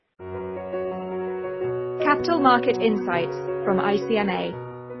Capital Market Insights from ICMA.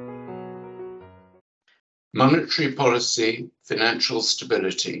 Monetary Policy, Financial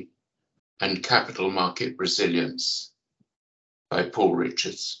Stability and Capital Market Resilience by Paul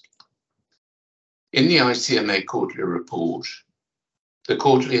Richards. In the ICMA quarterly report, the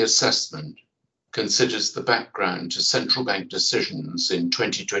quarterly assessment considers the background to central bank decisions in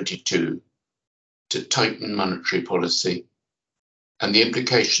 2022 to tighten monetary policy and the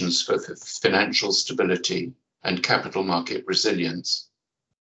implications for financial stability and capital market resilience,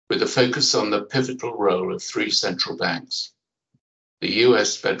 with a focus on the pivotal role of three central banks: the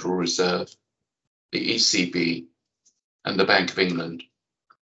US Federal Reserve, the ECB, and the Bank of England.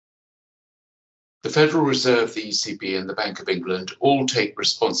 The Federal Reserve, the ECB, and the Bank of England all take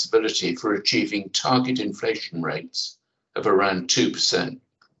responsibility for achieving target inflation rates of around 2%.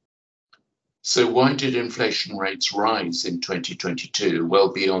 So why did inflation rates rise in 2022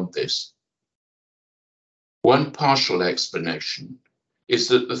 well beyond this? One partial explanation is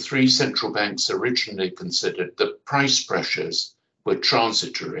that the three central banks originally considered that price pressures were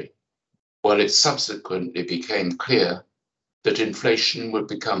transitory, while it subsequently became clear that inflation would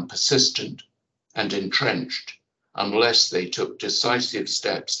become persistent and entrenched unless they took decisive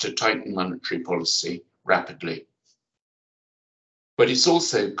steps to tighten monetary policy rapidly. But it's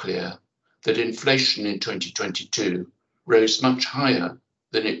also clear that inflation in 2022 rose much higher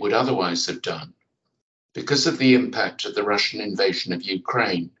than it would otherwise have done because of the impact of the Russian invasion of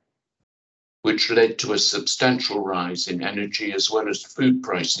Ukraine, which led to a substantial rise in energy as well as food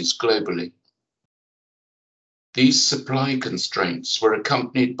prices globally. These supply constraints were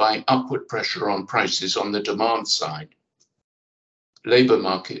accompanied by upward pressure on prices on the demand side. Labour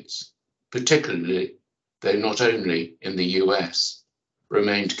markets, particularly, though not only in the US,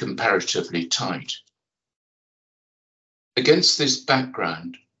 remained comparatively tight. Against this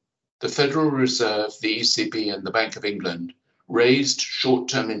background, the Federal Reserve, the ECB, and the Bank of England raised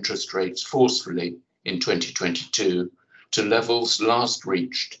short-term interest rates forcefully in 2022 to levels last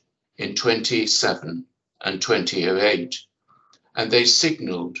reached in 2007 and 2008, and they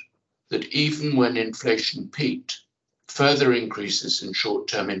signalled that even when inflation peaked, further increases in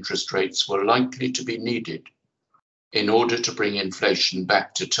short-term interest rates were likely to be needed in order to bring inflation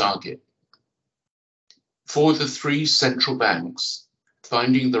back to target. For the three central banks,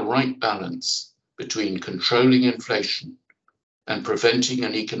 finding the right balance between controlling inflation and preventing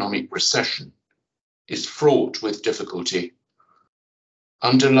an economic recession is fraught with difficulty.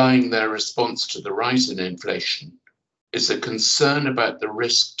 Underlying their response to the rise in inflation is a concern about the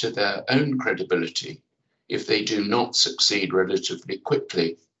risk to their own credibility if they do not succeed relatively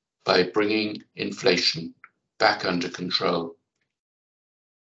quickly by bringing inflation back under control.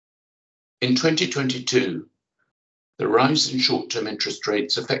 In 2022, the rise in short-term interest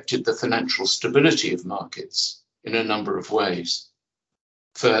rates affected the financial stability of markets in a number of ways.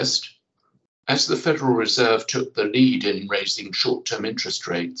 First, as the Federal Reserve took the lead in raising short-term interest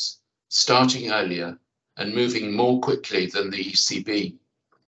rates, starting earlier and moving more quickly than the ECB,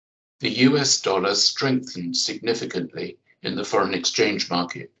 the US dollar strengthened significantly in the foreign exchange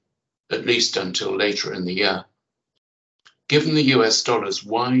market, at least until later in the year. Given the US dollar's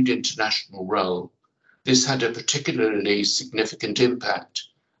wide international role, this had a particularly significant impact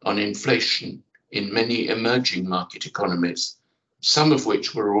on inflation in many emerging market economies, some of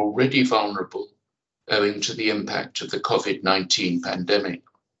which were already vulnerable owing to the impact of the COVID-19 pandemic.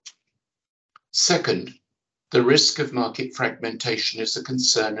 Second, the risk of market fragmentation is a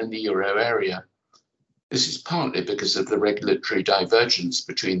concern in the euro area. This is partly because of the regulatory divergence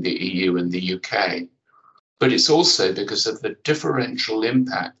between the EU and the UK, but it's also because of the differential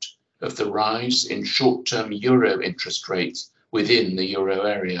impact of the rise in short-term euro interest rates within the euro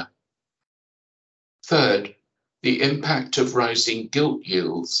area. Third, the impact of rising gilt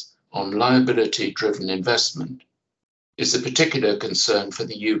yields on liability-driven investment is a particular concern for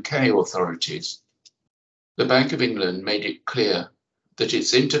the UK authorities. The Bank of England made it clear that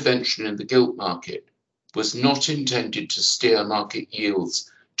its intervention in the gilt market was not intended to steer market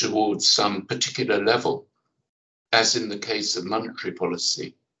yields towards some particular level, as in the case of monetary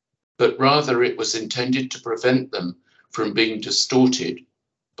policy, but rather it was intended to prevent them from being distorted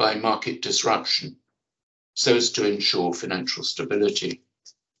by market disruption, so as to ensure financial stability.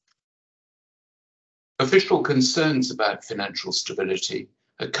 Official concerns about financial stability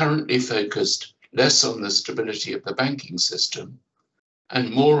are currently focused less on the stability of the banking system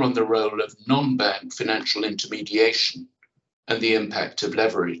and more on the role of non-bank financial intermediation and the impact of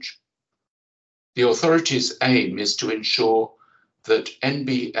leverage. The authorities' aim is to ensure that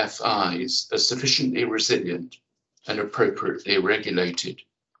NBFIs are sufficiently resilient and appropriately regulated.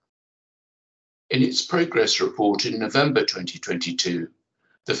 In its progress report in November 2022,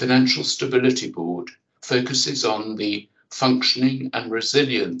 the Financial Stability Board focuses on the functioning and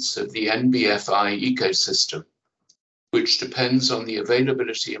resilience of the NBFI ecosystem, which depends on the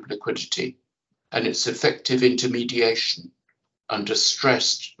availability of liquidity and its effective intermediation under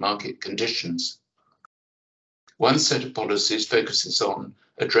stressed market conditions. One set of policies focuses on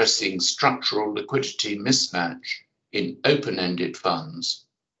addressing structural liquidity mismatch in open-ended funds.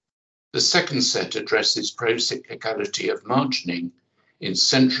 The second set addresses pro-cyclicality of margining in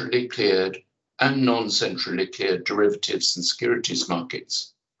centrally cleared and non-centrally cleared derivatives and securities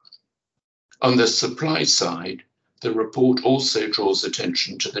markets. On the supply side, the report also draws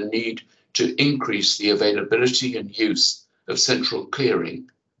attention to the need to increase the availability and use of central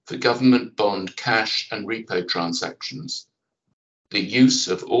clearing for government bond cash and repo transactions, the use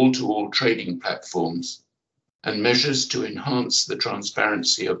of all-to-all trading platforms, and measures to enhance the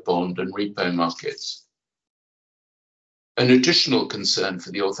transparency of bond and repo markets. An additional concern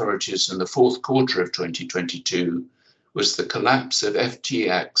for the authorities in the fourth quarter of 2022 was the collapse of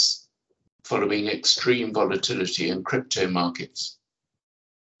FTX following extreme volatility in crypto markets.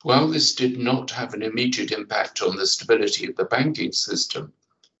 While this did not have an immediate impact on the stability of the banking system,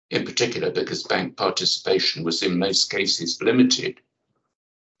 in particular because bank participation was in most cases limited,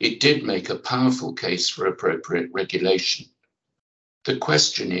 it did make a powerful case for appropriate regulation. The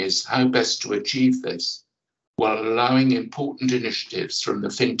question is how best to achieve this while allowing important initiatives from the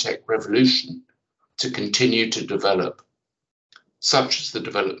fintech revolution to continue to develop, such as the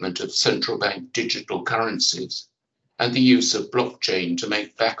development of central bank digital currencies and the use of blockchain to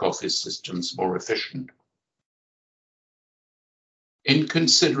make back-office systems more efficient. In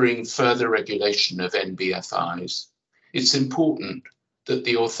considering further regulation of NBFIs, it's important that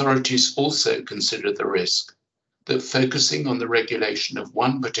the authorities also consider the risk that focusing on the regulation of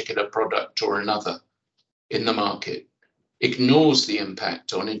one particular product or another in the market ignores the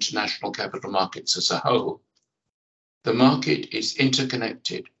impact on international capital markets as a whole. The market is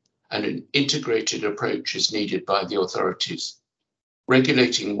interconnected and an integrated approach is needed by the authorities.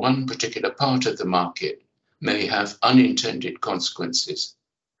 Regulating one particular part of the market may have unintended consequences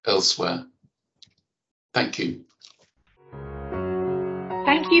elsewhere. Thank you.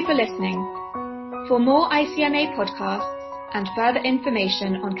 Thank you for listening. For more ICMA podcasts and further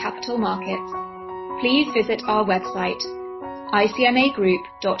information on capital markets, please visit our website,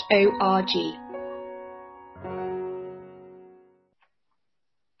 icmagroup.org.